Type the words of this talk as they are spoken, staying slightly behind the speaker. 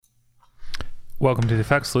Welcome to the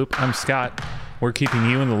Effects Loop. I'm Scott. We're keeping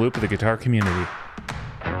you in the loop of the guitar community.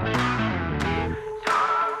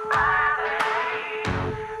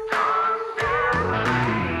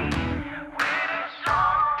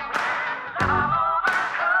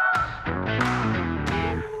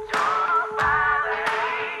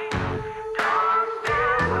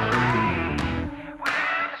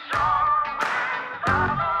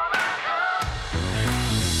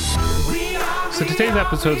 So today's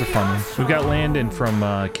episode's a fun one. We've got Landon from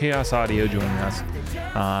Chaos Audio joining us.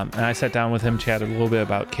 And I sat down with him, chatted a little bit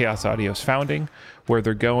about Chaos Audio's founding, where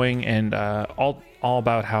they're going, and all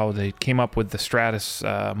about how they came up with the Stratus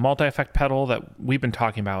multi-effect pedal that we've been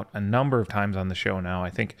talking about a number of times on the show now. I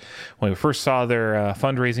think when we first saw their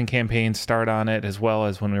fundraising campaign start on it, as well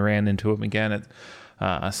as when we ran into them again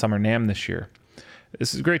at Summer NAMM this year.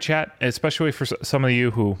 This is a great chat, especially for some of you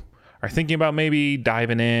who are thinking about maybe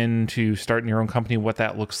diving into starting your own company, what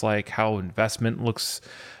that looks like, how investment looks.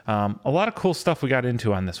 A lot of cool stuff we got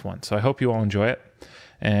into on this one. So I hope you all enjoy it.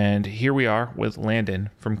 And here we are with Landon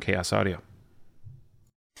from Chaos Audio.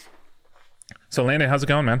 So Landon, how's it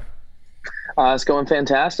going, man? It's going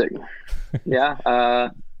fantastic. Yeah. I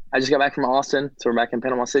just got back from Austin. So we're back in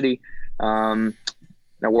Panama City. Now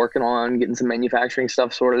working on getting some manufacturing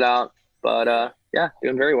stuff sorted out. But yeah,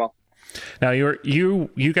 doing very well. Now you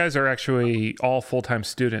guys are actually all full-time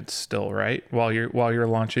students still, right? While you're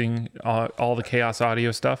launching all the Chaos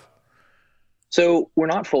Audio stuff. So we're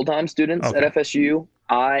not full-time students at FSU.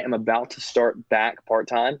 I am about to start back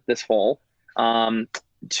part-time this fall.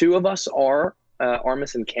 Two of us are,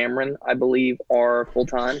 Armis and Cameron, I believe, are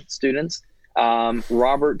full-time students.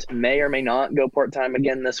 Robert may or may not go part-time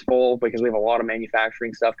again this fall because we have a lot of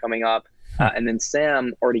manufacturing stuff coming up. And then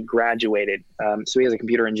Sam already graduated, so he has a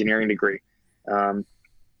computer engineering degree. But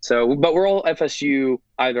we're all FSU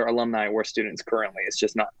either alumni or students currently. It's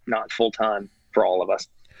just not full time for all of us.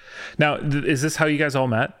 Now, is this how you guys all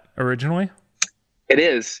met originally? It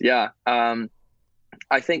is, yeah.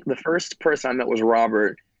 I think the first person I met was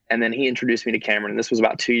Robert, and then he introduced me to Cameron. This was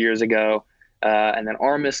about 2 years ago. And then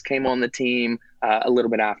Armis came on the team a little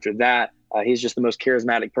bit after that. He's just the most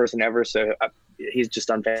charismatic person ever, so he's just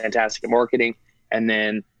done fantastic at marketing. And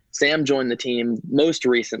then Sam joined the team most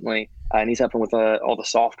recently, and he's helping with all the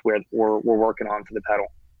software we're working on for the pedal.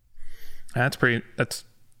 That's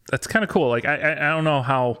kind of cool. Like I don't know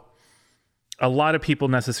how a lot of people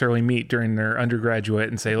necessarily meet during their undergraduate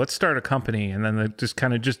and say, let's start a company, and then they just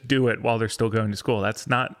kind of just do it while they're still going to school. That's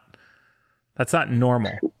not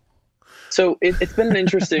normal. So it's been an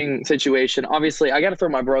interesting situation. Obviously, I got to throw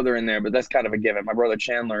my brother in there, but that's kind of a given. My brother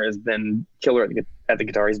Chandler has been killer at the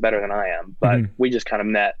guitar. He's better than I am, but we just kind of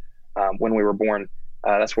met when we were born.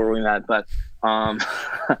 That's where we met. But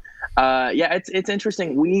yeah, it's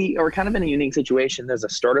interesting. We are kind of in a unique situation. There's a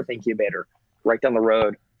startup incubator right down the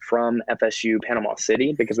road from FSU Panama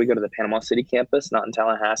City, because we go to the Panama City campus, not in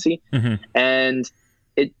Tallahassee. And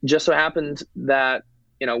it just so happened that,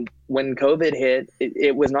 when COVID hit,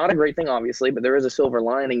 it was not a great thing, obviously, but there is a silver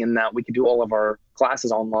lining in that we could do all of our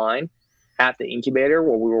classes online at the incubator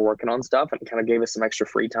while we were working on stuff, and it kind of gave us some extra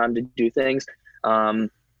free time to do things.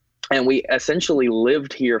 And we essentially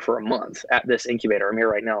lived here for a month at this incubator. I'm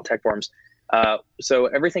here right now at Tech Farms. So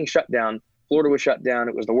everything shut down. Florida was shut down.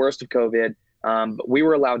 It was the worst of COVID. But we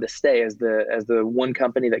were allowed to stay as the one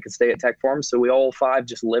company that could stay at Tech Farms. So we all five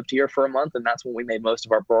just lived here for a month, and that's when we made most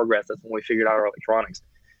of our progress. That's when we figured out our electronics.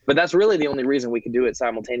 But that's really the only reason we could do it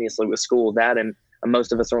simultaneously with school. That and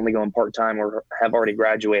most of us are only going part-time or have already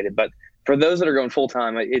graduated. But for those that are going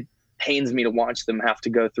full-time, it pains me to watch them have to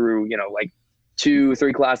go through, like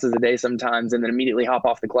 2-3 classes a day sometimes, and then immediately hop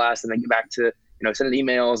off the class and then get back to, sending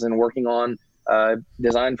emails and working on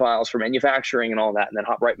design files for manufacturing and all that, and then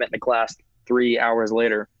hop right back into class 3 hours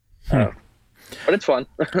later. But it's fun.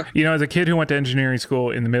 As a kid who went to engineering school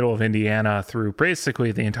in the middle of Indiana through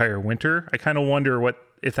basically the entire winter, I kind of wonder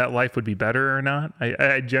if that life would be better or not.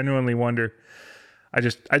 I genuinely wonder. I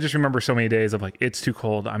just remember so many days of like, it's too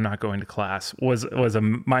cold, I'm not going to class, was a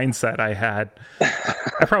mindset I had.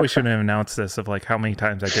 I probably shouldn't have announced this of like how many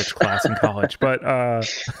times I ditched class in college, but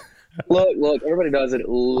look, everybody does it at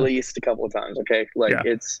least a couple of times. Okay.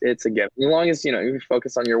 It's a gift. As long as, you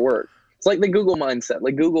focus on your work. It's like the Google mindset.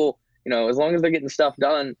 Like Google, as long as they're getting stuff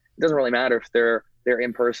done, it doesn't really matter if they're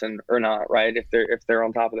in person or not, right? If they're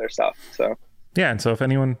on top of their stuff. So yeah, and so if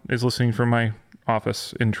anyone is listening from my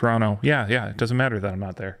office in Toronto, yeah, it doesn't matter that I'm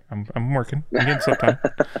not there. I'm working. I'm getting stuff done.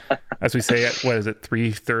 As we say, at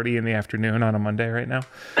 3:30 in the afternoon on a Monday right now.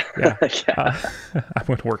 Yeah, I'm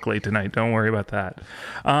going to work late tonight. Don't worry about that.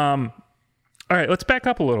 All right, let's back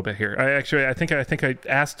up a little bit here. I think I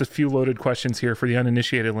asked a few loaded questions here for the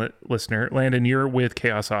uninitiated listener. Landon, you're with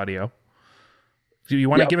Chaos Audio. Do you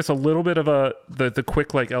want to give us a little bit of the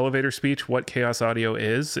quick like elevator speech, what Chaos Audio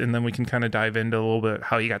is, and then we can kind of dive into a little bit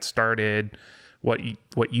how you got started, what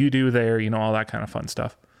you do there, all that kind of fun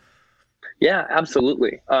stuff. Yeah,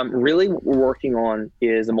 absolutely. Really what we're working on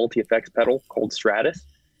is a multi-effects pedal called Stratus,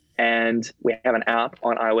 and we have an app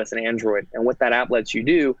on iOS and Android. And what that app lets you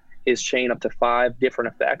do is chain up to 5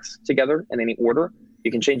 different effects together in any order.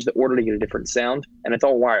 You can change the order to get a different sound, and it's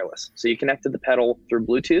all wireless. So you connect to the pedal through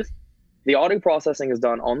Bluetooth. The audio processing is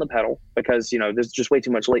done on the pedal because, there's just way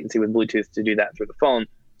too much latency with Bluetooth to do that through the phone.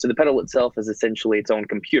 So the pedal itself is essentially its own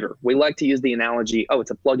computer. We like to use the analogy,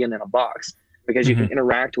 it's a plug-in in a box, because you can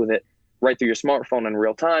interact with it right through your smartphone in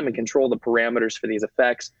real time and control the parameters for these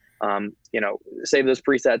effects. Save those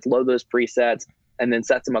presets, load those presets, and then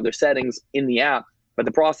set some other settings in the app. But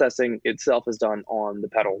the processing itself is done on the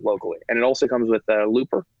pedal locally. And it also comes with a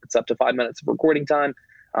looper. It's up to 5 minutes of recording time,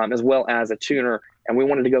 as well as a tuner. And we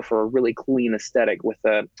wanted to go for a really clean aesthetic with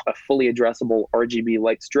a fully addressable RGB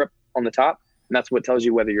light strip on the top. And that's what tells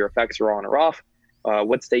you whether your effects are on or off,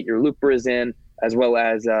 what state your looper is in, as well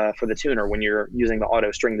as for the tuner when you're using the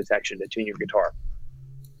auto string detection to tune your guitar.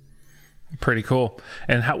 Pretty cool.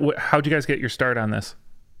 And how'd you guys get your start on this?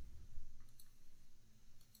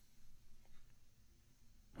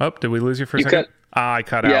 Oh, did we lose you for a second? I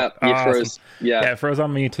cut out. Yeah, you froze. Yeah, it froze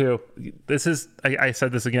on me too. This is, I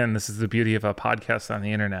said this again, this is the beauty of a podcast on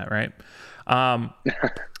the internet, right?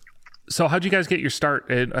 So how'd you guys get your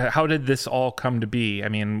start? How did this all come to be? I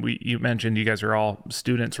mean, you mentioned you guys are all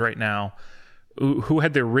students right now. Who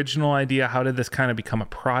had the original idea? How did this kind of become a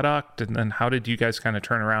product? And then how did you guys kind of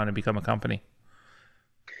turn around and become a company?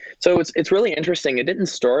 So it's really interesting. It didn't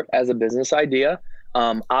start as a business idea.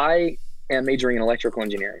 I am majoring in electrical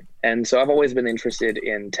engineering. And so I've always been interested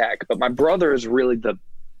in tech, but my brother is really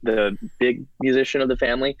the big musician of the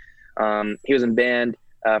family. He was in band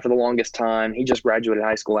for the longest time. He just graduated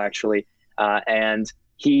high school actually. And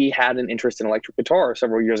he had an interest in electric guitar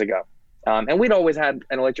several years ago. And we'd always had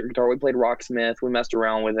an electric guitar. We played Rocksmith. We messed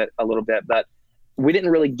around with it a little bit, but we didn't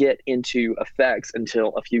really get into effects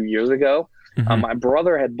until a few years ago. My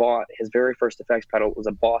brother had bought his very first effects pedal. It was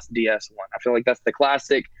a Boss DS1. I feel like that's the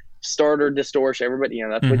classic starter distortion. Everybody,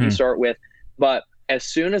 that's what you start with. But as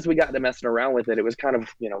soon as we got to messing around with it, it was kind of,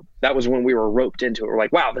 that was when we were roped into it. We're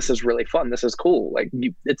like, wow, this is really fun. This is cool. Like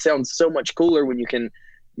it sounds so much cooler when you can,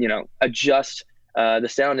 adjust the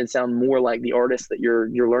sound and sound more like the artist that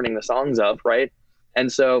you're learning the songs of, right?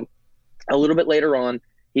 And so a little bit later on,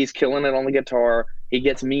 he's killing it on the guitar. He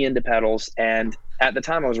gets me into pedals, and at the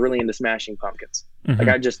time I was really into Smashing Pumpkins. Like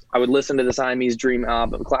I would listen to the Siamese Dream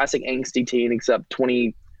album, classic angsty teen, except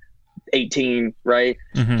 2018, right?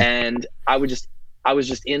 And I was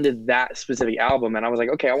just into that specific album, and I was like,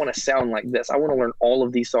 okay, I want to sound like this. I want to learn all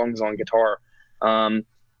of these songs on guitar.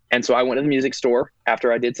 And so I went to the music store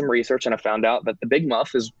after I did some research, and I found out that the Big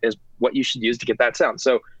Muff is what you should use to get that sound.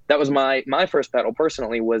 So that was my first pedal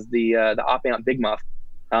personally, was the Op Amp Big Muff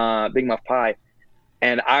Pi.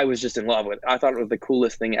 And I was just in love with it. I thought it was the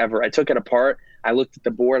coolest thing ever. I took it apart. I looked at the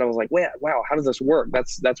board. I was like, wow, how does this work?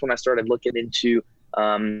 That's when I started looking into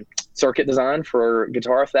circuit design for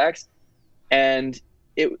guitar effects. And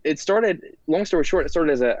it started, long story short, it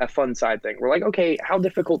started as a fun side thing. We're like, okay, how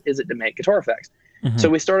difficult is it to make guitar effects? So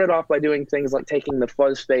we started off by doing things like taking the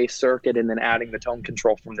fuzz face circuit and then adding the tone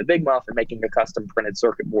control from the Big Muff and making a custom printed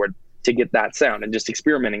circuit board to get that sound, and just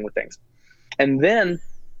experimenting with things. And then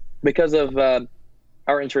because of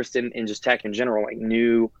our interest in just tech in general, like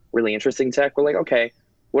new, really interesting tech, we're like, okay,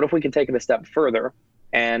 what if we could take it a step further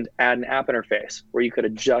and add an app interface where you could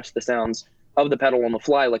adjust the sounds of the pedal on the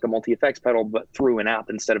fly like a multi-effects pedal, but through an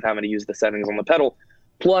app instead of having to use the settings on the pedal,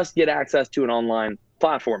 plus get access to an online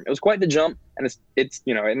platform. It was quite the jump, and it's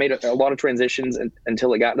it made a lot of transitions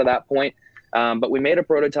until it got to that point. But we made a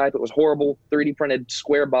prototype. It was horrible, 3D printed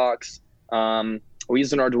square box. We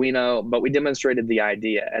used an Arduino, but we demonstrated the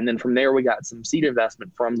idea. And then from there, we got some seed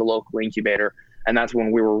investment from the local incubator. And that's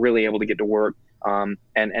when we were really able to get to work and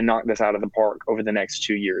knock this out of the park over the next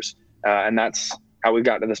 2 years. And that's how we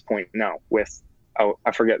got to this point now with,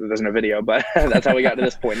 I forget that there's no video, but that's how we got to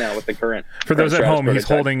this point now with the current. For those at home, prototype. He's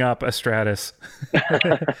holding up a Stratus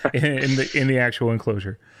in the actual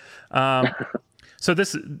enclosure. So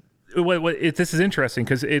this is interesting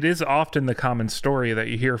because it is often the common story that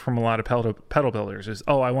you hear from a lot of pedal builders is,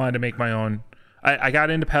 I wanted to make my own. I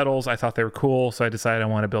got into pedals. I thought they were cool, so I decided I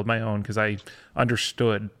want to build my own because I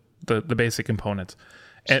understood the basic components.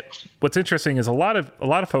 And what's interesting is a lot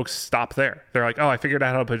of folks stop there. They're like, I figured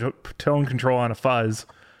out how to put tone control on a fuzz.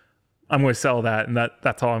 I'm going to sell that, and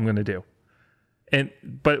that's all I'm going to do.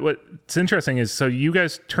 But what's interesting is, so you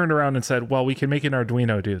guys turned around and said, well, we can make an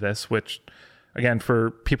Arduino do this, which, again,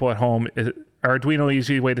 for people at home, Arduino,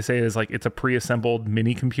 usually the way to say it is like it's a pre-assembled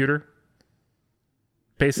mini computer,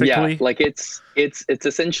 basically. Yeah, like it's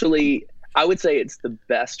essentially, I would say it's the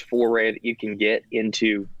best foray that you can get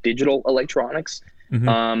into digital electronics.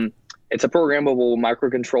 Mm-hmm. It's a programmable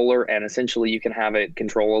microcontroller, and essentially you can have it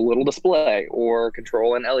control a little display or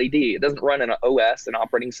control an LED. It doesn't run an OS, an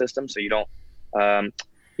operating system, so you don't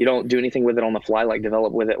do anything with it on the fly, like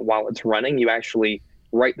develop with it while it's running. You actually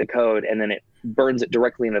write the code, and then it burns it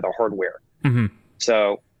directly into the hardware. Mm-hmm.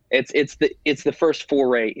 So it's the first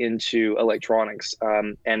foray into electronics,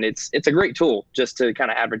 and it's a great tool just to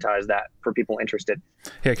kind of advertise that for people interested.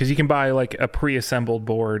 Yeah, because you can buy like a pre-assembled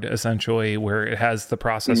board essentially, where it has the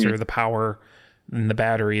processor, mm-hmm. the power, and the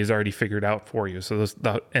battery is already figured out for you. So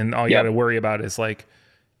and all you got to worry about is like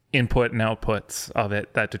input and outputs of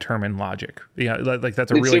it that determine logic. Yeah, like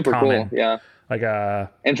that's it's really super common. Cool. Yeah. Like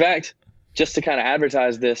in fact, just to kind of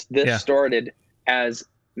advertise this started as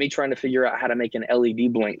me trying to figure out how to make an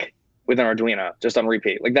LED blink with an Arduino, just on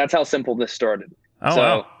repeat. Like that's how simple this started. Oh, so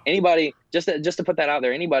wow. Anybody, just to put that out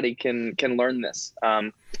there, anybody can learn this.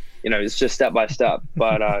 It's just step by step.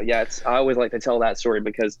 But I always like to tell that story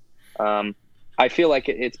because I feel like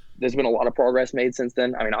there's been a lot of progress made since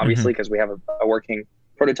then. I mean, obviously, because mm-hmm. we have a working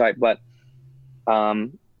prototype, but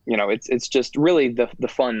it's just really the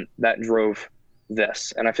fun that drove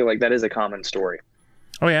this, and I feel like that is a common story.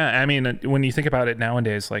 Oh yeah, I mean, when you think about it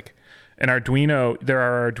nowadays, like an Arduino, there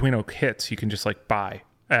are Arduino kits you can just like buy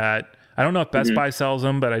at. I don't know if Best mm-hmm. Buy sells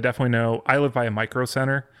them, but I definitely know I live by a Micro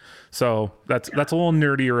Center, so that's a little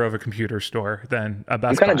nerdier of a computer store than a Best Buy.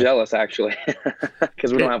 I'm kind of jealous actually,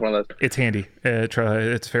 because we don't have one of those. It's handy.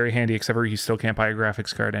 It's very handy, except for you still can't buy a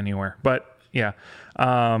graphics card anywhere. But yeah,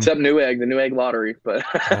 except the Newegg lottery, but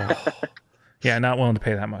yeah, not willing to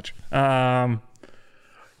pay that much.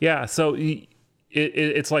 Yeah, so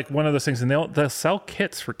it's like one of those things, and they'll sell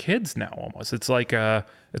kits for kids now almost. It's like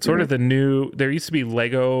it's sort mm-hmm. of the new. There used to be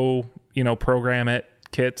Lego, program it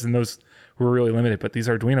kits, and those were really limited. But these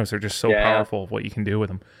Arduinos are just so powerful of what you can do with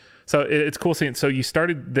them. So it's cool seeing. So you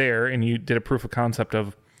started there, and you did a proof of concept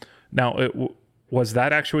of. Now, was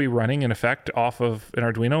that actually running in effect off of an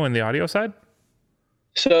Arduino in the audio side?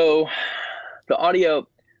 So the audio.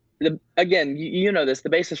 Again, you know this. The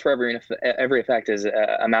basis for every effect is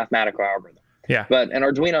a mathematical algorithm. Yeah. But an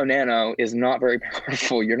Arduino Nano is not very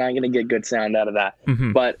powerful. You're not going to get good sound out of that.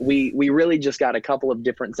 Mm-hmm. But we really just got a couple of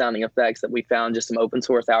different sounding effects that we found, just some open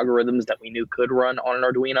source algorithms that we knew could run on an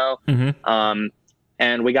Arduino. Mm-hmm.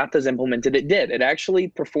 And we got those implemented. It did. It actually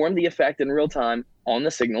performed the effect in real time on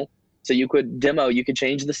the signal. So you could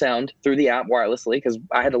change the sound through the app wirelessly, because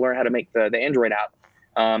I had to learn how to make the Android app.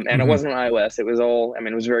 And mm-hmm. it wasn't on iOS. It was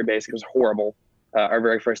it was very basic. It was horrible. Our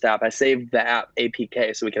very first app. I saved the app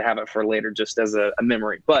APK so we could have it for later, just as a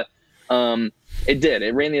memory. But it did.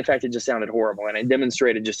 It ran the effect. It just sounded horrible, and it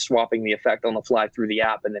demonstrated just swapping the effect on the fly through the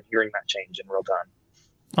app and then hearing that change in real time.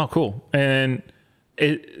 Oh, cool! And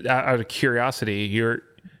out of curiosity,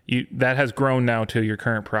 that has grown now to your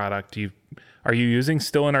current product. Are you using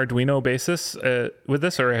still an Arduino basis with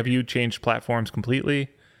this, or have you changed platforms completely?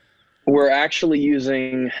 We're actually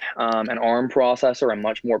using an ARM processor, a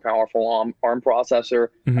much more powerful ARM processor,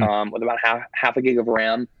 mm-hmm. With about half a gig of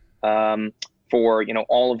RAM for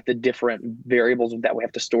all of the different variables that we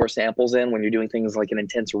have to store samples in when you're doing things like an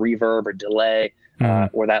intense reverb or delay,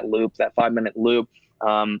 mm-hmm. Or that 5-minute loop.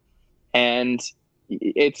 And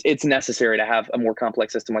it's necessary to have a more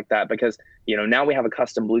complex system like that, because now we have a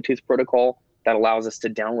custom Bluetooth protocol that allows us to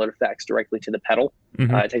download effects directly to the pedal.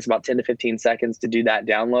 Mm-hmm. It takes about 10 to 15 seconds to do that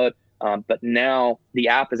download. But now the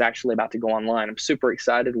app is actually about to go online. I'm super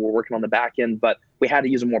excited. We're working on the back end, but we had to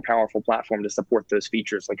use a more powerful platform to support those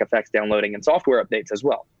features, like effects downloading and software updates as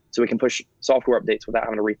well. So we can push software updates without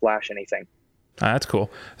having to reflash anything. That's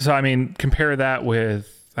cool. So, compare that with,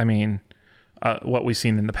 what we've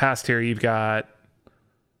seen in the past here. You've got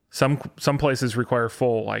some places require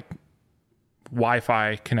full,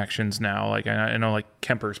 Wi-Fi connections now. I know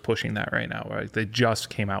Kemper's pushing that right now. Right? They just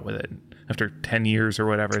came out with it after 10 years or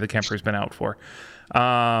whatever the Kemper's been out for.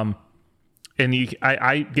 And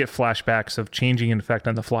I get flashbacks of changing an effect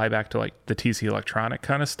on the fly back to the TC Electronic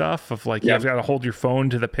kind of stuff of you've got to hold your phone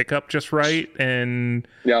to the pickup just right, and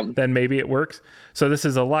then maybe it works. So this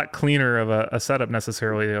is a lot cleaner of a setup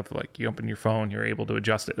necessarily of you open your phone, you're able to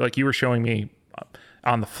adjust it. Like you were showing me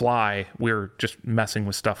on the fly, we were just messing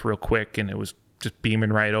with stuff real quick, and it was just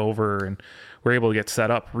beaming right over, and we're able to get set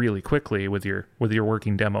up really quickly with your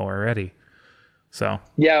working demo already. So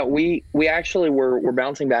yeah, we actually were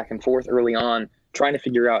bouncing back and forth early on, trying to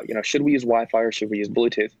figure out, should we use Wi-Fi or should we use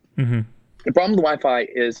Bluetooth? mm-hmm. The problem with Wi-Fi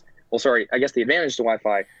is, well, sorry, I guess the advantage to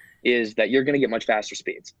Wi-Fi is that you're going to get much faster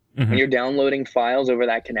speeds. Mm-hmm. When you're downloading files over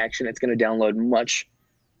that connection, it's going to download much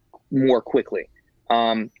more quickly.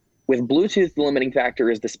 With Bluetooth, the limiting factor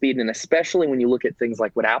is the speed, and especially when you look at things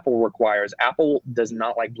like what Apple requires. Apple does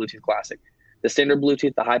not like Bluetooth Classic. The standard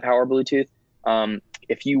Bluetooth, the high-power Bluetooth,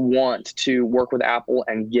 if you want to work with Apple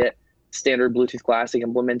and get standard Bluetooth Classic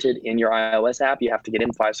implemented in your iOS app, you have to get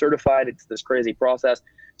M5 certified. It's this crazy process.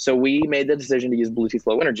 So we made the decision to use Bluetooth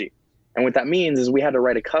Low Energy. And what that means is we had to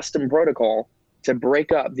write a custom protocol to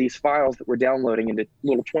break up these files that we're downloading into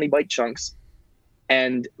little 20-byte chunks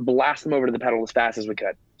and blast them over to the pedal as fast as we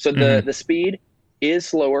could. So the speed is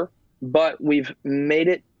slower, but we've made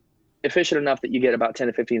it efficient enough that you get about 10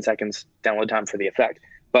 to 15 seconds download time for the effect.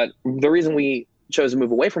 But the reason we chose to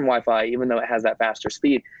move away from Wi-Fi, even though it has that faster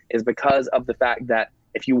speed, is because of the fact that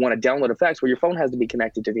if you want to download effects, well, your phone has to be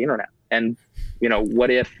connected to the internet. And, what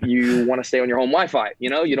if you want to stay on your home Wi-Fi? You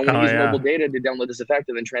don't want to use mobile data to download this effect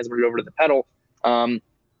and then transmit it over to the pedal. Or,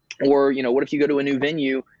 what if you go to a new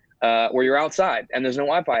venue where you're outside and there's no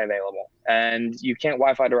Wi-Fi available and you can't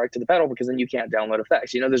Wi-Fi direct to the pedal because then you can't download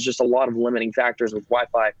effects. There's just a lot of limiting factors with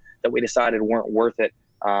Wi-Fi that we decided weren't worth it.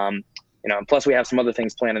 Plus we have some other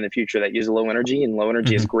things planned in the future that use low energy, and low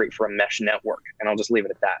energy is great for a mesh network. And I'll just leave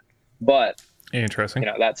it at that. But interesting.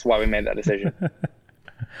 That's why we made that decision.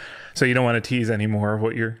 So you don't want to tease any more of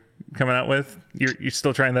what you're coming out with? You're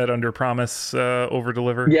still trying that under promise, over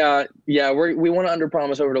deliver? Yeah. We want to under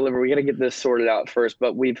promise, over deliver. We got to get this sorted out first,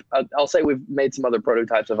 but I'll say we've made some other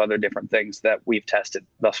prototypes of other different things that we've tested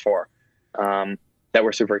thus far, that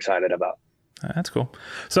we're super excited about. That's cool.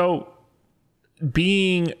 So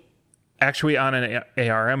being actually on an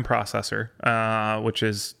ARM processor, which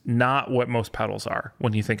is not what most pedals are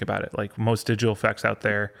when you think about it. Like most digital effects out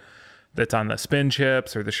there that's on the spin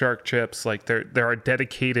chips or the shark chips, like there are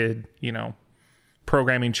dedicated,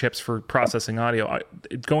 programming chips for processing audio.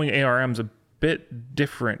 Going ARM's a bit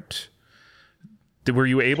different. Were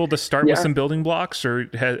you able to start with some building blocks, or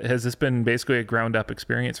has this been basically a ground up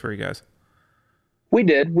experience for you guys? We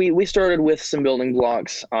did. We started with some building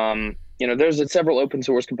blocks. There's several open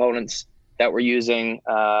source components that we're using,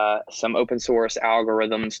 some open source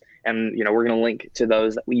algorithms, and we're going to link to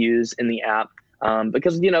those that we use in the app,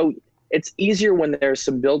 because it's easier when there's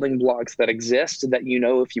some building blocks that exist that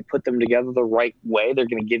if you put them together the right way, they're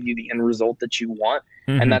going to give you the end result that you want.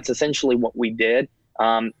 And that's essentially what we did.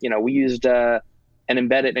 We used an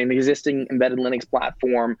existing embedded Linux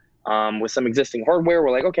platform with some existing hardware.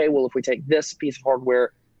 We're like, okay, well, if we take this piece of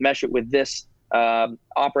hardware, mesh it with this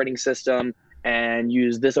operating system, and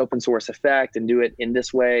use this open source effect and do it in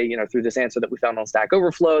this way, through this answer that we found on Stack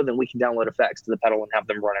Overflow, then we can download effects to the pedal and have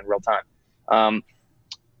them run in real time.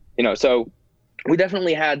 So we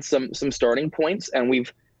definitely had some starting points, and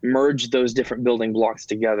we've merged those different building blocks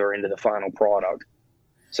together into the final product.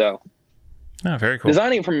 So very cool.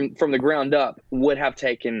 Designing from the ground up would have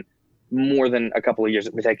taken more than a couple of years.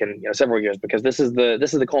 It would have taken several years, because this is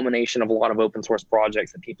the culmination of a lot of open source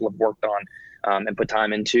projects that people have worked on and put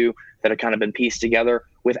time into, that have kind of been pieced together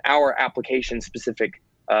with our application specific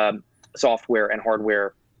software and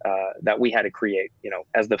hardware that we had to create,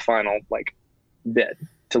 as the final bit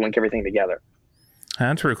to link everything together.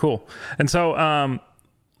 That's really cool. And so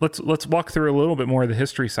let's walk through a little bit more of the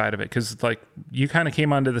history side of it, because you kind of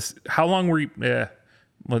came onto this. How long were you?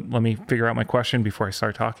 Let me figure out my question before I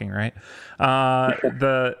start talking. Right,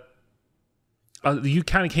 you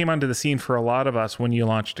kind of came onto the scene for a lot of us when you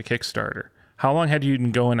launched a Kickstarter. How long had you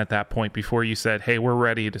been going at that point before you said, "Hey, we're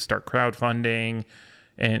ready to start crowdfunding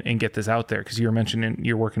and get this out there"? Because you were mentioning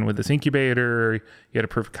you're working with this incubator, you had a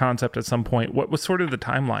proof of concept at some point. What was sort of the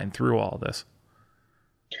timeline through all this?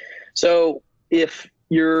 So if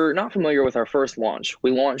you're not familiar with our first launch,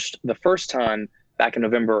 we launched the first time back in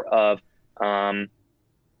November of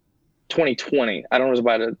 2020. I don't know,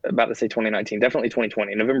 I was about to say 2019, definitely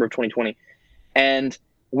 2020, November of 2020. And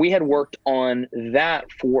we had worked on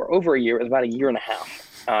that for over a year. It was about a year and a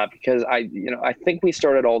half. Because I think we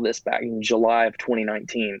started all this back in July of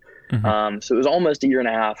 2019. So it was almost a year and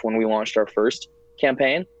a half when we launched our first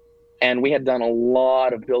campaign, and we had done a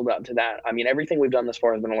lot of build up to that. I mean, everything we've done this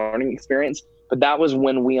far has been a learning experience, but that was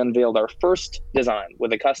when we unveiled our first design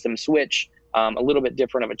with a custom switch, a little bit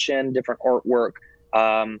different of a chin, different artwork.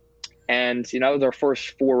 And that was our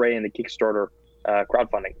first foray into Kickstarter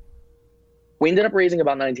crowdfunding. We ended up raising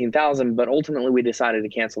about $19,000, but ultimately we decided to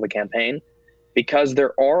cancel the campaign, because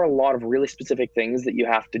there are a lot of really specific things that you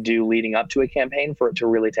have to do leading up to a campaign for it to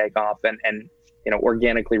really take off and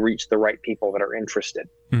organically reach the right people that are interested.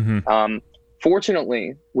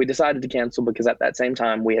 Fortunately, we decided to cancel because at that same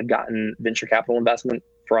time we had gotten venture capital investment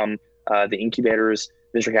from the incubator's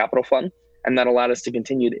venture capital fund, and that allowed us to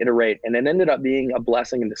continue to iterate. And it ended up being a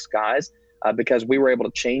blessing in disguise because we were able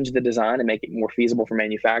to change the design and make it more feasible for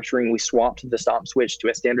manufacturing. We swapped the stop switch to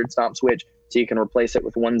a standard stop switch, so you can replace it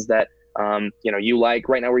with ones that you like.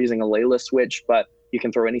 Right now we're using a Layla switch, but you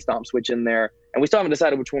can throw any stop switch in there. And we still haven't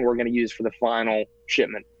decided which one we're going to use for the final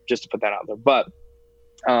shipment, just to put that out there. But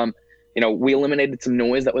we eliminated some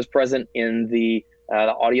noise that was present in the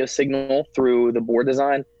audio signal through the board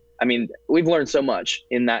design. I mean, we've learned so much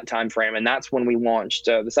in that time frame, and that's when we launched.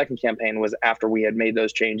 The second campaign was after we had made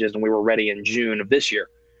those changes, and we were ready in June of this year.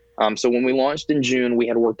 So when we launched in June, we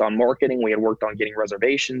had worked on marketing, we had worked on getting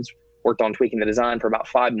reservations, worked on tweaking the design for about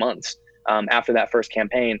 5 months after that first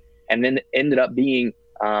campaign, and then it ended up being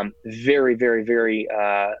very, very, very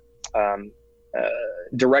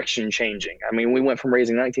direction changing. I mean, we went from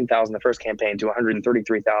raising $19,000 the first campaign to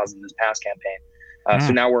 $133,000 this past campaign.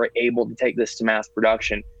 So now we're able to take this to mass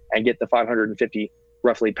production and get the 550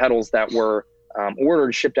 roughly pedals that were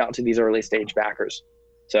ordered, shipped out to these early stage backers.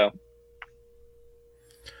 So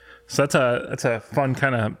that's a fun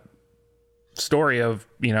kind of story of,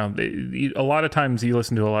 a lot of times you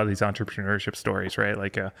listen to a lot of these entrepreneurship stories, right?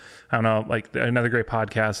 Like, I don't know, like another great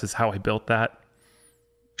podcast is How I Built That.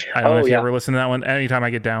 I don't know if you ever listen to that one. Anytime I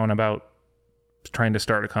get down about trying to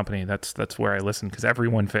start a company, that's where I listen, because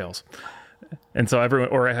everyone fails. And so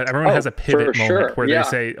everyone has a pivot moment where they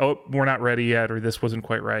say, "Oh, we're not ready yet," or "This wasn't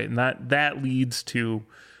quite right," and that leads to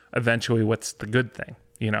eventually what's the good thing,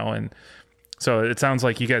 And so it sounds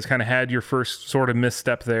like you guys kind of had your first sort of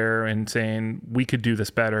misstep there and saying we could do this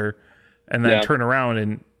better, and then turn around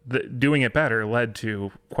and doing it better led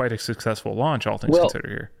to quite a successful launch, all things considered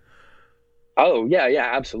here. Oh yeah,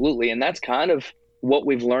 absolutely, and that's kind of what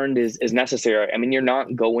we've learned is necessary. I mean, you're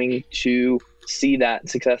not going to see that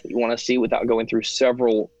success that you want to see without going through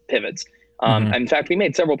several pivots. In fact, we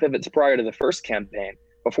made several pivots prior to the first campaign.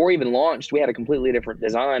 Before we even launched, we had a completely different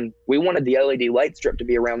design. We wanted the LED light strip to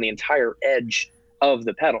be around the entire edge of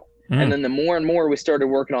the pedal. And then the more and more we started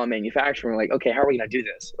working on manufacturing, like, okay, how are we going to do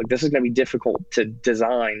this? Like, this is going to be difficult to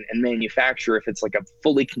design and manufacture if it's like a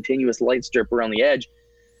fully continuous light strip around the edge.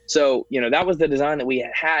 So, that was the design that we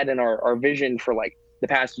had in our vision for like the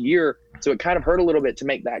past year. So it kind of hurt a little bit to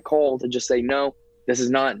make that call to just say, no, this is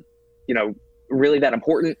not, really that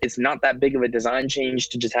important. It's not that big of a design change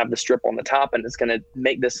to just have the strip on the top, and it's going to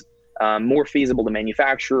make this more feasible to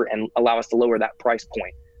manufacture and allow us to lower that price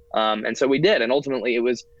point. And so we did. And ultimately, it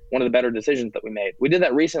was one of the better decisions that we made. We did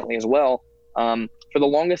that recently as well. For the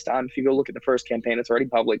longest time, if you go look at the first campaign, it's already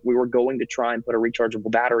public. We were going to try and put a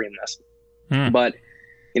rechargeable battery in this. But,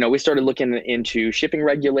 we started looking into shipping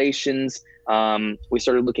regulations. We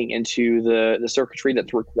started looking into the circuitry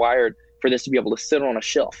that's required for this to be able to sit on a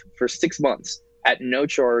shelf for 6 months at no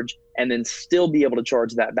charge and then still be able to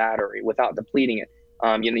charge that battery without depleting it.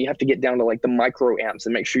 You have to get down to like the microamps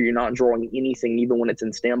and make sure you're not drawing anything even when it's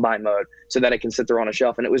in standby mode so that it can sit there on a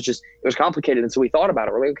shelf. And it was complicated. And so we thought about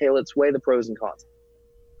it. We're like, okay, let's weigh the pros and cons.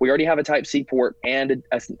 We already have a Type-C port and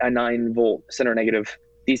a 9-volt center negative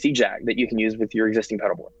DC jack that you can use with your existing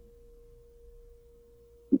pedal board.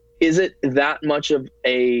 Is it that much of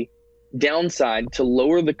a downside to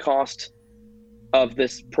lower the cost of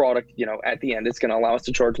this product? At the end, it's going to allow us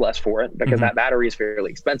to charge less for it because that battery is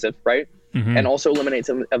fairly expensive, right? And also eliminate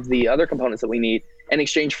some of the other components that we need in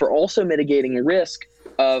exchange for also mitigating risk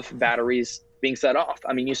of batteries being set off.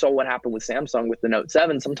 I mean, you saw what happened with Samsung with the Note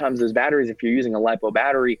 7. Sometimes those batteries, if you're using a LiPo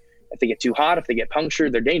battery, if they get too hot, if they get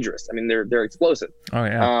punctured, they're dangerous. I mean, they're explosive. Oh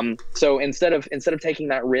yeah. So instead of taking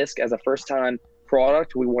that risk as a first time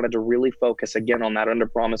product, we wanted to really focus again on that under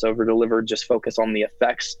promise, over deliver, just focus on the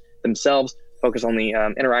effects themselves, focus on the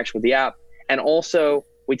interaction with the app. And also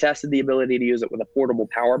we tested the ability to use it with a portable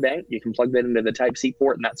power bank. You can plug that into the Type-C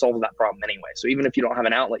port and that solves that problem anyway. So even if you don't have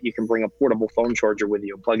an outlet, you can bring a portable phone charger with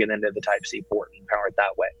you and plug it into the Type-C port and power it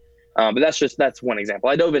that way. But that's one example.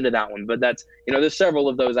 I dove into that one, but that's, there's several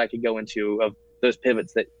of those I could go into of those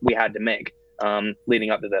pivots that we had to make leading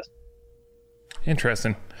up to this.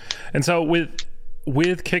 Interesting. And so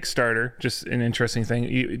with Kickstarter, just an interesting thing,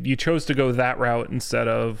 you chose to go that route instead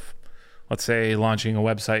of, let's say, launching a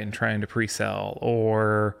website and trying to pre-sell,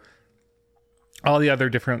 or all the other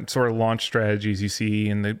different sort of launch strategies you see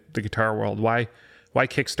in the guitar world. Why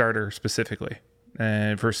Kickstarter specifically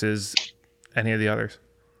versus any of the others?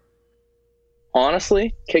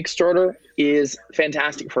 Honestly, Kickstarter is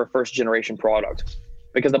fantastic for a first generation product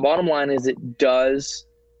because the bottom line is it does,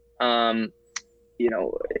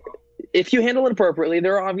 if you handle it appropriately,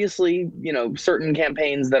 there are obviously, certain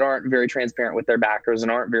campaigns that aren't very transparent with their backers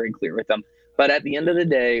and aren't very clear with them. But at the end of the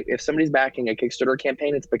day, if somebody's backing a Kickstarter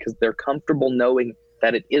campaign, it's because they're comfortable knowing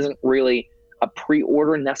that it isn't really a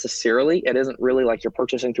pre-order necessarily. It isn't really like you're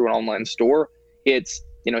purchasing through an online store. It's,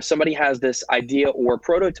 somebody has this idea or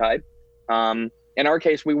prototype. In our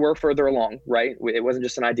case, we were further along, right? It wasn't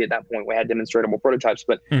just an idea at that point. We had demonstratable prototypes,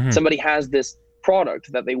 but somebody has this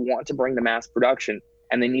product that they want to bring to mass production,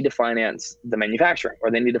 and they need to finance the manufacturing,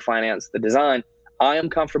 or they need to finance the design. I am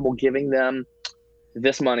comfortable giving them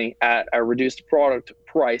this money at a reduced product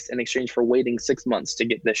price in exchange for waiting 6 months to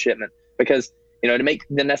get this shipment. Because, to make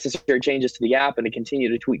the necessary changes to the app and to continue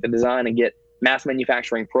to tweak the design and get mass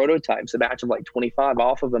manufacturing prototypes, a batch of like 25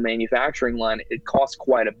 off of a manufacturing line, it costs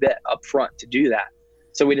quite a bit up front to do that.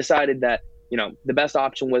 So we decided that, the best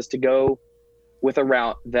option was to go with a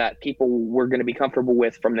route that people were going to be comfortable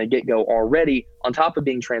with from the get-go already, on top of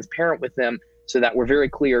being transparent with them, so that we're very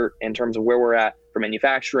clear in terms of where we're at for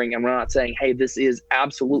manufacturing. And we're not saying, hey, this is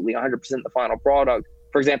absolutely 100% the final product.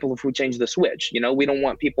 For example, if we change the switch, we don't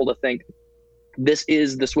want people to think this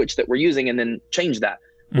is the switch that we're using and then change that.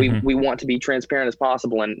 We want to be transparent as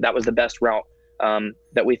possible. And that was the best route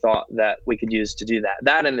that we thought that we could use to do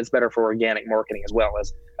that. And it's better for organic marketing as well.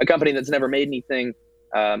 As a company that's never made anything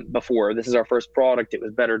before, this is our first product. It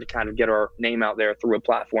was better to kind of get our name out there through a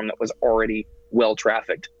platform that was already well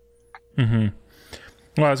trafficked.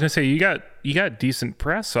 Well, I was gonna say you got decent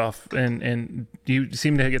press off, and you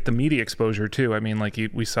seem to get the media exposure too. I mean, like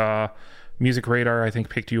we saw Music Radar, I think,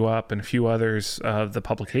 picked you up, and a few others of the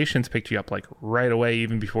publications picked you up like right away,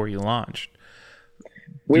 even before you launched.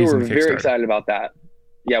 We were very excited about that.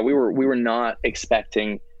 Yeah, we were not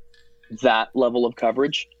expecting that level of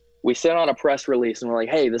coverage. We sent out a press release and we're like,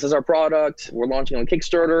 hey, this is our product. We're launching on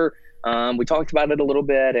Kickstarter. We talked about it a little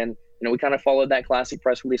bit, and we kind of followed that classic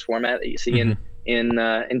press release format that you see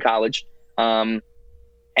in college.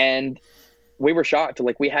 And we were shocked.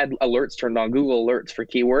 Like, we had alerts turned on, Google alerts for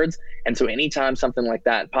keywords. And so anytime something like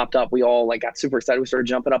that popped up, we all got super excited. We started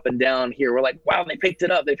jumping up and down here. We're like, wow, they picked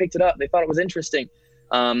it up. They thought it was interesting.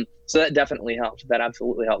 So that definitely helped. That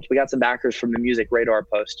absolutely helped. We got some backers from the Music Radar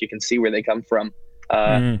post. You can see where they come from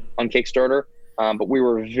on Kickstarter. But we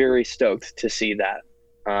were very stoked to see that.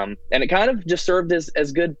 And it kind of just served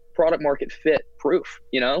as good product market fit proof.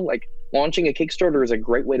 Like, launching a Kickstarter is a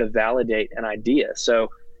great way to validate an idea. So,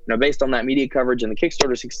 based on that media coverage and the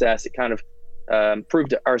Kickstarter success, it kind of proved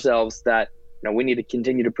to ourselves that, we need to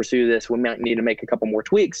continue to pursue this. We might need to make a couple more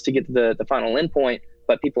tweaks to get to the final endpoint,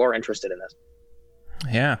 but people are interested in this.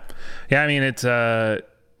 Yeah. I mean, it's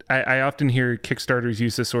I often hear Kickstarters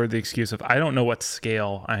use this, or the excuse of, I don't know what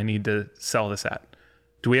scale I need to sell this at.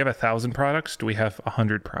 Do we have 1,000 products? Do we have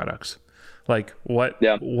 100 products? Like, what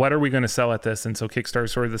are we going to sell at this? And so Kickstarter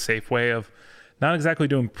is sort of the safe way of not exactly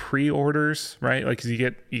doing pre-orders, right? Like, 'cause you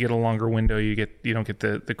get a longer window, you don't get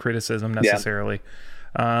the criticism necessarily.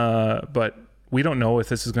 But we don't know if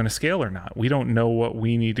this is going to scale or not. We don't know what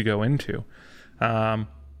we need to go into. I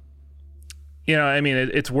mean,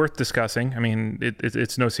 it's worth discussing. I mean,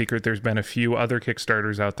 it's no secret there's been a few other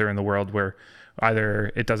Kickstarters out there in the world where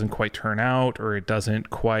either it doesn't quite turn out, or it doesn't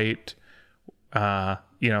quite,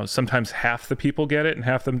 sometimes half the people get it and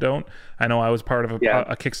half them don't. I know I was part of a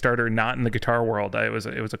Kickstarter, not in the guitar world. It was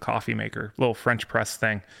a coffee maker, little French press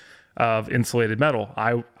thing of insulated metal.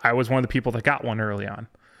 I was one of the people that got one early on.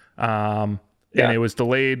 And it was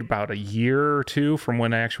delayed about a year or two from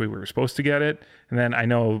when we were supposed to get it. And then I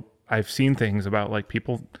know I've seen things about, like,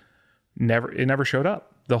 people it never showed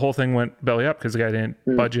up. The whole thing went belly up because the guy didn't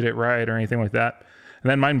budget it right or anything like that. And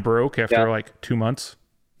then mine broke after like 2 months.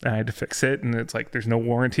 And I had to fix it, and it's like there's no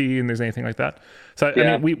warranty and there's anything like that. So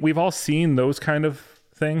I mean, we've all seen those kind of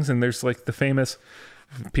things, and there's like the famous,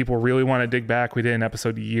 people really want to dig back. We did an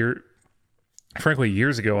episode years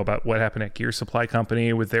ago about what happened at Gear Supply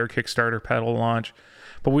Company with their Kickstarter pedal launch.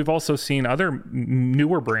 But we've also seen other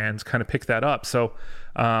newer brands kind of pick that up. So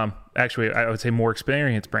actually, I would say more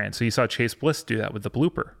experienced brands. So you saw Chase Bliss do that with the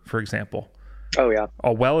Blooper, for example. Oh, yeah.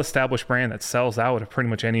 A well-established brand that sells out of pretty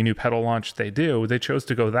much any new pedal launch they do. They chose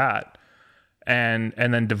to go that and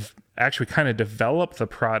then actually kind of develop the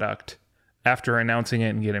product after announcing it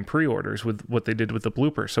and getting pre-orders with what they did with the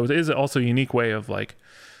Blooper. So it is also a unique way of, like,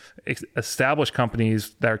 established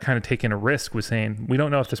companies that are kind of taking a risk with saying, we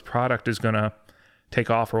don't know if this product is going to take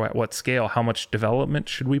off or at what scale. How much development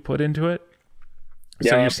should we put into it?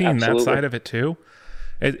 So you're seeing that side of it too.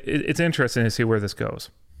 It's interesting to see where this goes.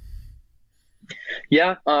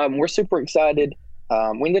 Yeah, we're super excited.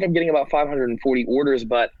 We ended up getting about 540 orders,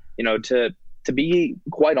 but to to be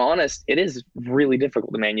quite honest, it is really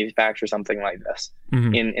difficult to manufacture something like this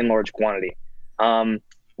in large quantity.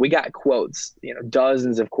 We got quotes,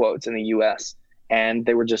 dozens of quotes in the US, and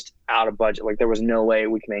they were just out of budget. Like there was no way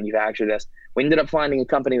we could manufacture this. We ended up finding a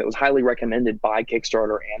company that was highly recommended by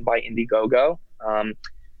Kickstarter and by Indiegogo.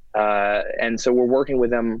 And so we're working with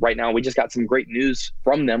them right now. We just got some great news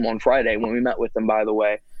from them on Friday when we met with them, by the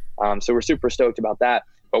way. So we're super stoked about that,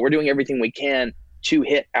 but we're doing everything we can to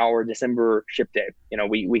hit our December ship date.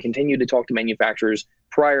 We continue to talk to manufacturers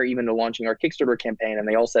prior even to launching our Kickstarter campaign, and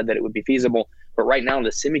they all said that it would be feasible. But right now the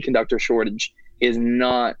semiconductor shortage is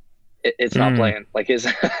not playing. Like it's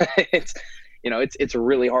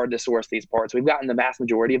really hard to source these parts. We've gotten the vast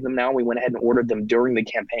majority of them now. We went ahead and ordered them during the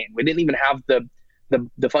campaign. We didn't even have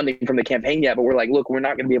the funding from the campaign yet, but we're like, look, we're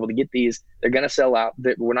not going to be able to get these. They're going to sell out.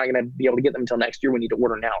 We're not going to be able to get them until next year. We need to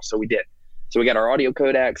order now. So we did. So we got our audio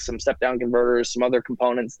codecs, some step-down converters, some other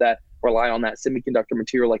components that rely on that semiconductor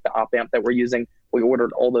material, like the op amp that we're using. We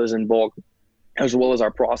ordered all those in bulk, as well as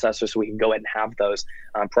our processors, so we can go ahead and have those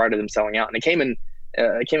prior to them selling out. And it came in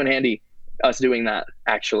handy, us doing that.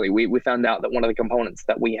 Actually, we found out that one of the components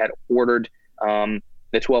that we had ordered the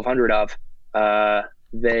 1200 of,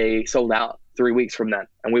 they sold out 3 weeks from then,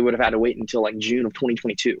 and we would have had to wait until like June of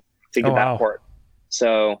 2022 to get that part.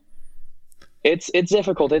 So it's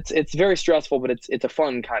difficult. It's very stressful, but it's a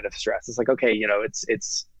fun kind of stress. It's like, okay,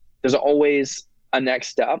 there's always a next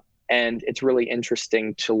step, and it's really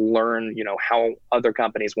interesting to learn, how other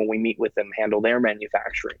companies, when we meet with them, handle their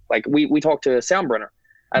manufacturing. Like we talked to Soundbrenner.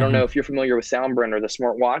 I don't know if you're familiar with Soundbrenner, the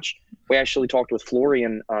smartwatch. We actually talked with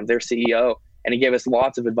Florian, their CEO, and he gave us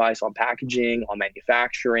lots of advice on packaging, on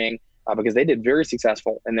manufacturing, because they did very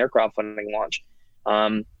successful in their crowdfunding launch.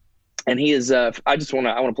 And he is, I want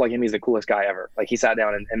to plug him. He's the coolest guy ever. Like he sat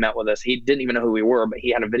down and met with us. He didn't even know who we were, but he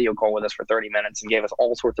had a video call with us for 30 minutes and gave us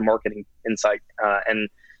all sorts of marketing insight and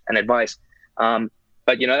advice. But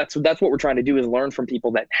that's what we're trying to do, is learn from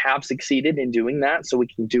people that have succeeded in doing that, so we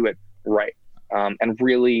can do it right, and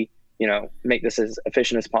really, make this as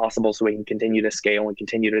efficient as possible, so we can continue to scale and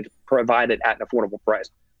continue to provide it at an affordable price.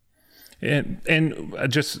 And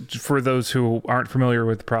just for those who aren't familiar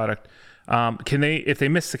with the product, if they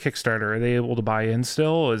miss the Kickstarter, are they able to buy in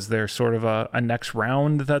still? Is there sort of a next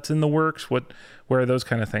round that's in the works? Where are those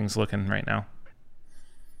kind of things looking right now?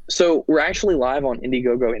 So we're actually live on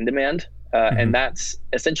Indiegogo In Demand, and that's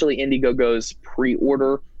essentially Indiegogo's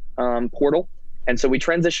pre-order portal. And so we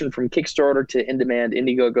transitioned from Kickstarter to In Demand.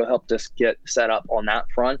 Indiegogo helped us get set up on that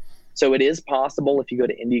front. So it is possible, if you go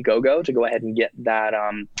to Indiegogo, to go ahead and get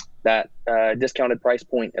that discounted price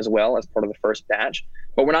point as well as part of the first batch.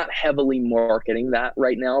 But we're not heavily marketing that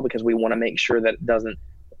right now, because we want to make sure that it doesn't,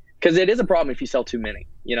 because it is a problem if you sell too many.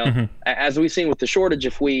 As we've seen with the shortage,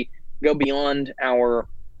 if we go beyond our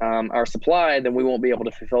supply, then we won't be able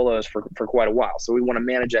to fulfill those for quite a while. So we want to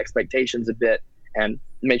manage expectations a bit and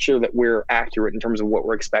make sure that we're accurate in terms of what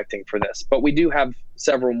we're expecting for this. But we do have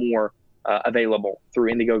several more available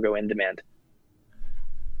through Indiegogo In Demand.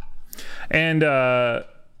 And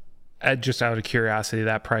just out of curiosity,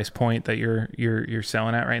 that price point that you're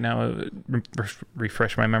selling at right now,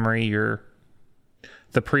 refresh my memory.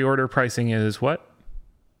 The pre-order pricing is what?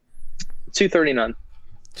 $239.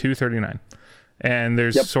 $239. And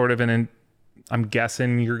there's sort of I'm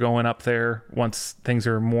guessing you're going up there once things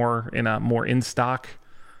are more in stock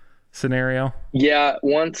scenario. Yeah,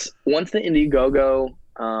 once the Indiegogo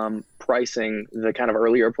pricing, the kind of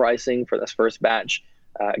earlier pricing for this first batch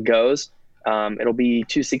goes, it'll be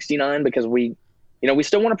 $269, because we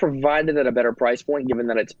still want to provide it at a better price point, given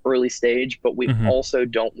that it's early stage, but we also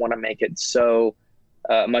don't want to make it so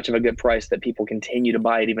much of a good price that people continue to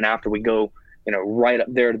buy it even after we go, right up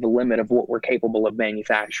there to the limit of what we're capable of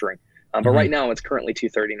manufacturing. But right now it's currently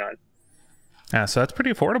 $239. Yeah, so that's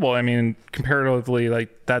pretty affordable. I mean, comparatively,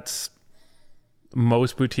 like that's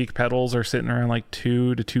most boutique pedals are sitting around like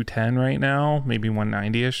 $200 to $210 right now, maybe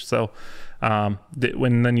 $190-ish. So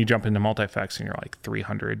then you jump into multi-effects and you're like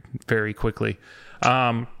 $300 very quickly.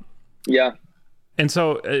 Yeah. And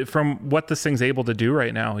so from what this thing's able to do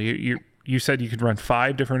right now, you said you could run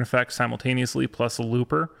 5 different effects simultaneously plus a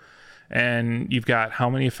looper, and you've got how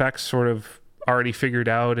many effects sort of already figured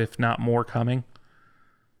out, if not more coming?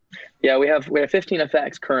 Yeah, we have 15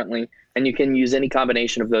 effects currently, and you can use any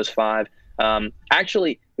combination of those 5.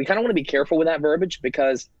 Actually, we kind of want to be careful with that verbiage,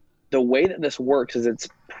 because the way that this works is it's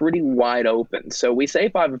pretty wide open. So we say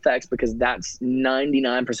 5 effects because that's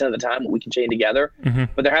 99% of the time what we can chain together.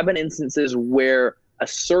 But there have been instances where a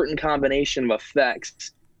certain combination of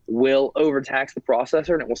effects will overtax the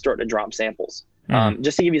processor and it will start to drop samples.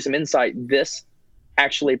 Just to give you some insight, this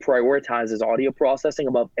actually prioritizes audio processing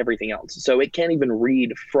above everything else. So it can't even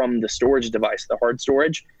read from the storage device, the hard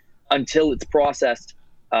storage, until it's processed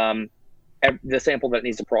the sample that it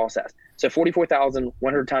needs to process. So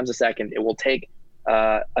 44,100 times a second, it will take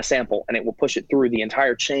a sample and it will push it through the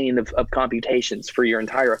entire chain of computations for your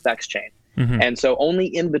entire effects chain. Mm-hmm. And so only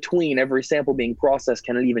in between every sample being processed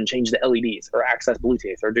can it even change the LEDs or access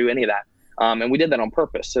Bluetooth or do any of that. And we did that on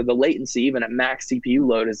purpose. So the latency, even at max CPU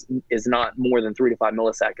load, is not more than 3 to 5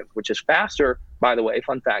 milliseconds, which is faster, by the way,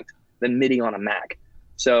 fun fact, than MIDI on a Mac.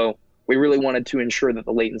 So we really wanted to ensure that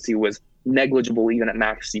the latency was negligible even at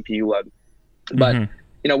max CPU load. But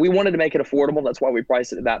we wanted to make it affordable. That's why we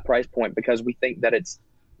priced it at that price point, because we think that it's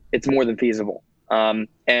more than feasible.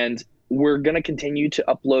 And we're going to continue to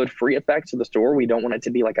upload free effects to the store. We don't want it to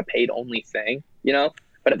be like a paid only thing,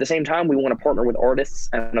 but at the same time, we want to partner with artists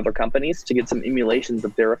and other companies to get some emulations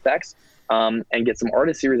of their effects and get some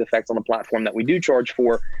artist series effects on the platform that we do charge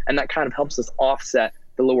for. And that kind of helps us offset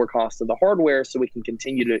the lower cost of the hardware so we can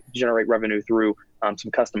continue to generate revenue through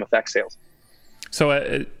some custom effect sales.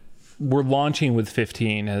 So we're launching with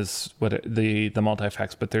 15 as what the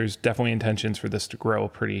multi-effects, but there's definitely intentions for this to grow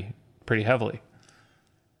pretty heavily.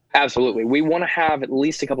 Absolutely. We want to have at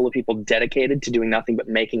least a couple of people dedicated to doing nothing but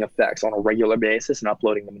making effects on a regular basis and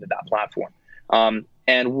uploading them into that platform.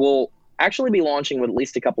 And we'll actually be launching with at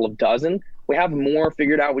least a couple of dozen. We have more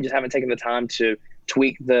figured out. We just haven't taken the time to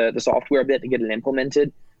tweak the software a bit to get it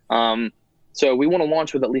implemented. So we want to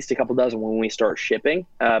launch with at least a couple dozen when we start shipping.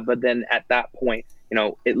 But then at that point,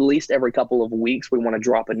 at least every couple of weeks, we want to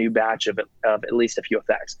drop a new batch of at least a few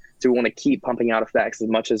effects. So we want to keep pumping out effects as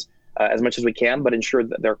much as we can, but ensure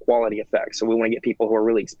that they're quality effects. So we want to get people who are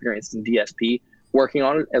really experienced in DSP working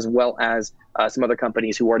on it, as well as some other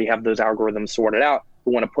companies who already have those algorithms sorted out,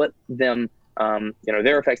 who want to put them,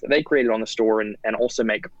 their effects that they created on the store and also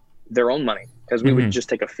make their own money, because we would just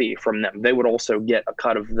take a fee from them. They would also get a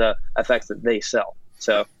cut of the effects that they sell.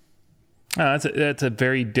 So that's a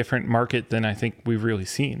very different market than I think we've really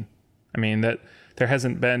seen. I mean, that there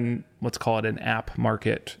hasn't been, let's call it an app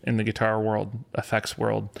market in the guitar world, effects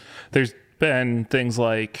world. There's been things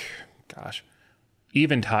like,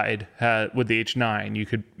 Eventide had with the H9, you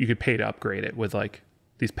could pay to upgrade it with like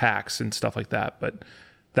these packs and stuff like that. But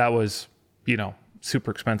that was,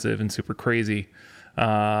 super expensive and super crazy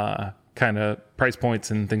kind of price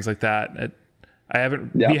points and things like that.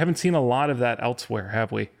 We haven't seen a lot of that elsewhere,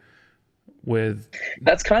 have we?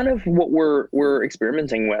 That's kind of what we're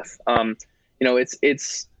experimenting with.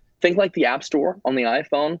 It's think like the App Store on the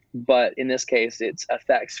iPhone, but in this case, it's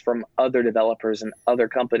effects from other developers and other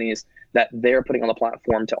companies that they're putting on the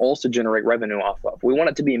platform to also generate revenue off of. We want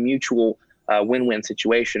it to be a mutual win-win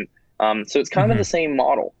situation. So it's kind of the same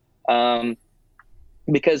model.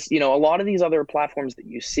 Because, a lot of these other platforms that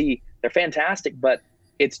you see, they're fantastic, but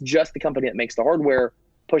it's just the company that makes the hardware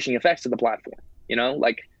pushing effects to the platform.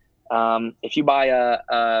 If you buy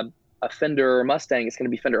a Fender Mustang, it's going to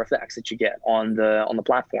be Fender effects that you get on the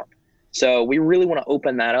platform. So we really want to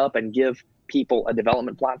open that up and give people a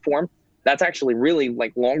development platform. That's actually really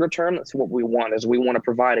like longer term. That's what we want, is we want to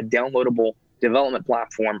provide a downloadable development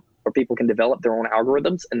platform where people can develop their own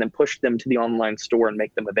algorithms and then push them to the online store and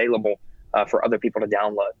make them available for other people to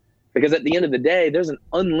download. Because at the end of the day, there's an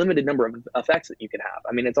unlimited number of effects that you can have.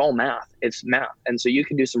 I mean, it's all math. It's math. And so you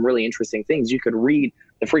can do some really interesting things. You could read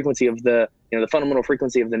the frequency of the fundamental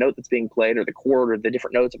frequency of the note that's being played, or the chord, or the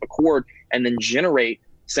different notes of a chord, and then generate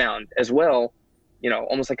sound as well,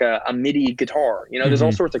 almost like a MIDI guitar. There's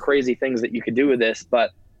all sorts of crazy things that you could do with this,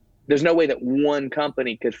 but there's no way that one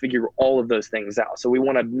company could figure all of those things out. So we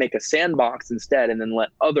want to make a sandbox instead, and then let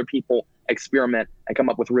other people experiment and come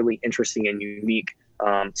up with really interesting and unique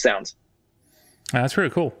sounds. That's really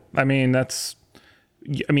cool. I mean,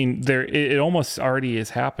 it almost already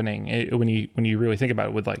is happening when you really think about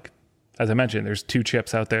it. With, like, as I mentioned, there's 2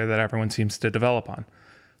 chips out there that everyone seems to develop on.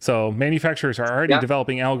 So manufacturers are already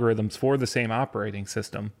developing algorithms for the same operating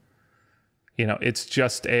system. It's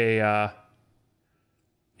just a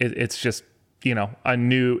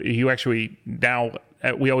new. You actually now.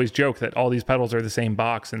 We always joke that all these pedals are the same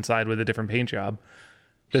box inside with a different paint job.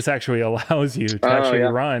 This actually allows you to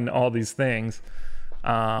run all these things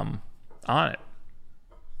on it.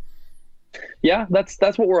 Yeah, that's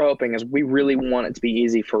what we're hoping, is we really want it to be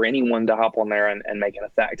easy for anyone to hop on there and make an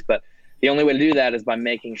effect. But the only way to do that is by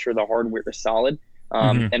making sure the hardware is solid,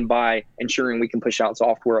 and by ensuring we can push out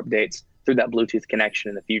software updates through that Bluetooth connection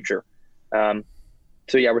in the future. So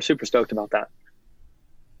yeah, we're super stoked about that.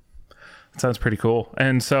 Sounds pretty cool.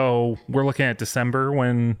 And so we're looking at December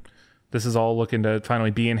when this is all looking to finally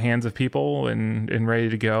be in hands of people and ready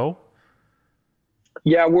to go.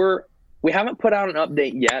 Yeah, we're We haven't put out an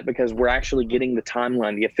update yet because we're actually getting the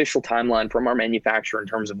timeline, the official timeline from our manufacturer in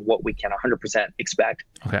terms of what we can 100% expect.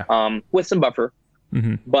 Okay. With some buffer.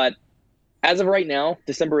 Mm-hmm. But as of right now,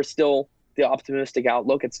 December is still the optimistic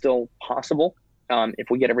outlook. It's still possible if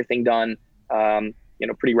we get everything done,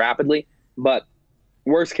 pretty rapidly. But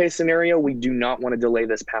worst case scenario, we do not want to delay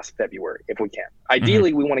this past February if we can.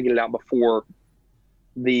 Ideally, we want to get it out before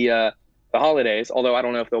the holidays, although I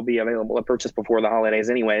don't know if they'll be available to purchase before the holidays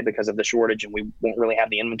anyway because of the shortage, and we won't really have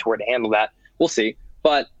the inventory to handle that. We'll see.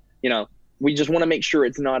 But, we just want to make sure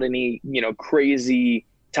it's not any, crazy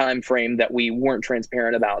time frame that we weren't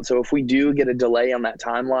transparent about. So if we do get a delay on that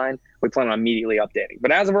timeline, we plan on immediately updating.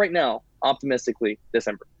 But as of right now, optimistically,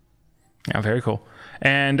 December. Yeah, very cool.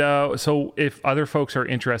 And so if other folks are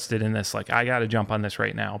interested in this, like I got to jump on this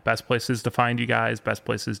right now. Best places to find you guys, best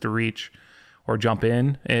places to reach or jump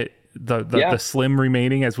in. The slim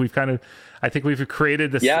remaining, as we've I think we've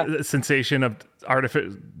created this sensation of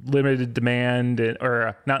limited demand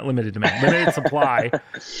or not limited demand, limited supply,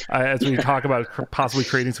 as we talk about possibly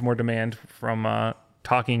creating some more demand from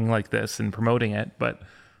talking like this and promoting it. But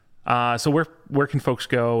so where can folks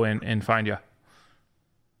go and find you?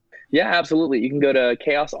 Yeah, absolutely. You can go to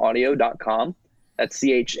chaosaudio.com. That's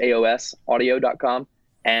CHAOS audio.com.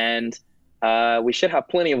 And we should have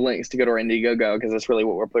plenty of links to go to our Indiegogo because that's really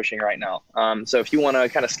what we're pushing right now. So if you want to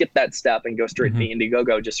kind of skip that step and go straight to the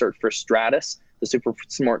Indiegogo, just search for Stratus, the super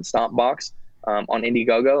smart stomp box on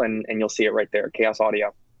Indiegogo, and you'll see it right there, Chaos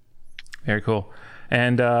Audio. Very cool.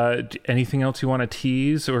 And anything else you want to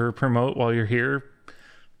tease or promote while you're here?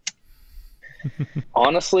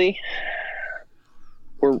 Honestly,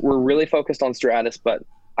 we're really focused on Stratus, but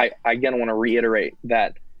I again want to reiterate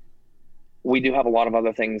that we do have a lot of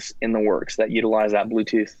other things in the works that utilize that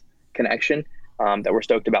Bluetooth connection that we're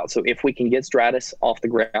stoked about. So if we can get Stratus off the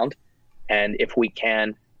ground, and if we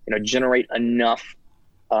can, generate enough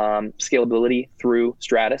scalability through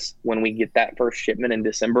Stratus when we get that first shipment in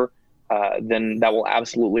December, then that will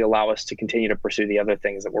absolutely allow us to continue to pursue the other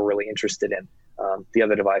things that we're really interested in, the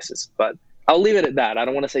other devices. But I'll leave it at that. I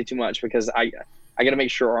don't want to say too much because I got to make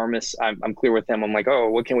sure Armis, I'm clear with him. I'm like, oh,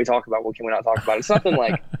 what can we talk about? What can we not talk about? It's nothing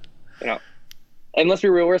like, and let's be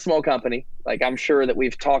real, we're a small company. Like, I'm sure that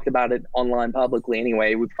we've talked about it online publicly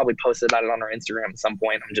anyway. We probably posted about it on our Instagram at some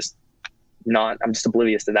point. I'm just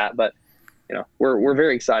oblivious to that. But, we're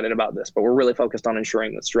very excited about this, but we're really focused on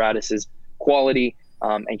ensuring that Stratus is quality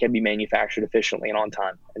and can be manufactured efficiently and on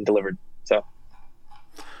time and delivered. So.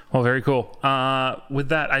 Well, very cool. With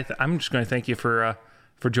that, I'm just going to thank you for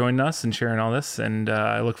joining us and sharing all this. And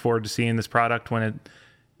I look forward to seeing this product when it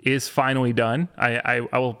is finally done. I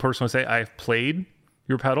will personally say I've played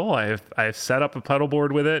your pedal. I've set up a pedal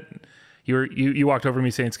board with it. You walked over to me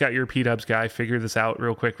saying, Scott, you're a P-dubs guy. Figure this out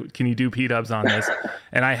real quick. Can you do P-dubs on this?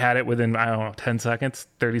 And I had it within, 10 seconds,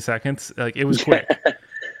 30 seconds. Like, it was quick.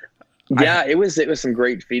 Yeah, it was some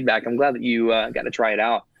great feedback. I'm glad that you got to try it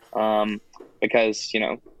out. Because,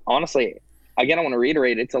 honestly, again, I want to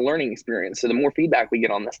reiterate, it's a learning experience. So the more feedback we get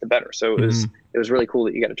on this, the better. So it was really cool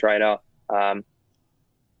that you got to try it out.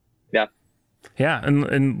 Yeah,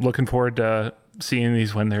 and looking forward to seeing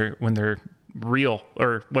these when they're real,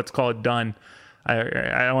 or let's call it done. I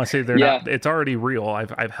don't want to say they're not. It's already real.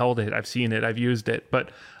 I've held it. I've seen it. I've used it.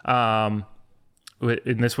 But and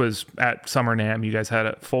this was at Summer NAMM. You guys had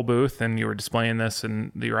a full booth and you were displaying this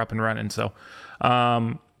and you're up and running. So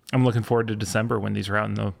I'm looking forward to December when these are out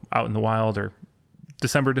in the wild, or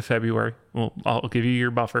December to February. Well, I'll give you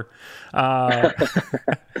your buffer.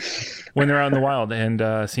 When they're out in the wild,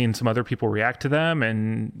 and seeing some other people react to them,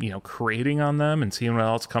 and creating on them, and seeing what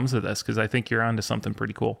else comes of this, because I think you're onto something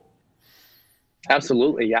pretty cool.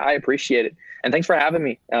 Absolutely, yeah, I appreciate it, and thanks for having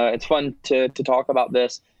me. It's fun to talk about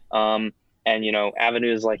this, and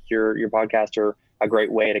avenues like your podcast are a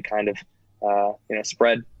great way to kind of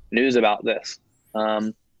spread news about this.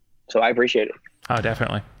 So I appreciate it. Oh,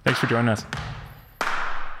 definitely. Thanks for joining us.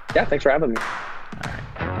 Yeah, thanks for having me. All right.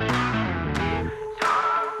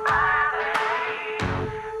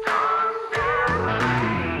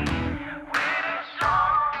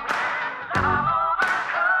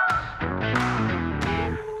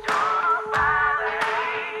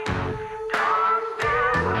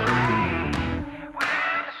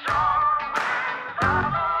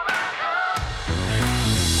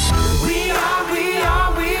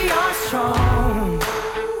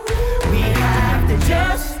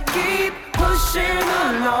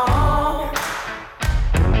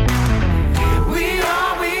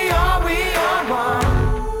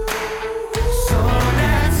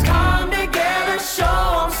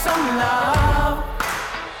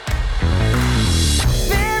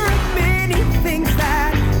 There are many things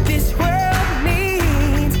that this world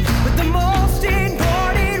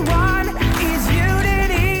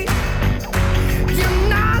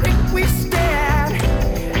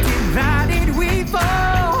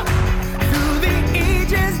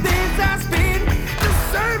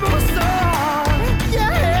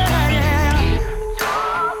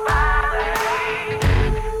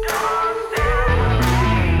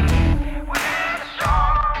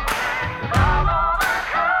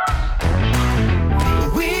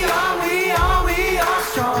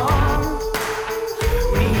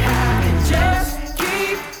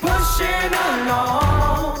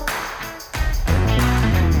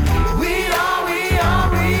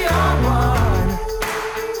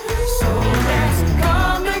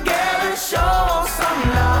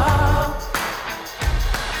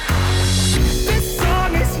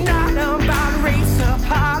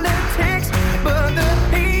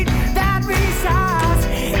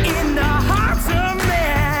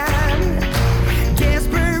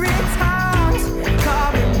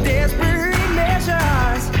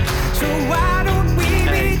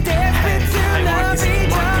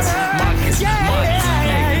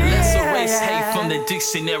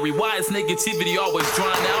dictionary. Why is negativity always drawn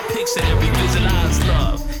out? Pictionary, visualize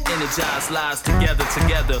love, energize lives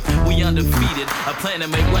together. We undefeated, a plan to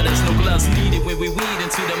make where there's no gloves needed. When we weed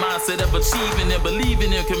into the mindset of achieving and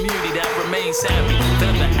believing in a community that remains happy.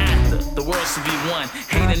 Ever after, the world should be one.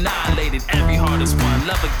 Hate annihilated, every heart is one.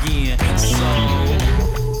 Love again. So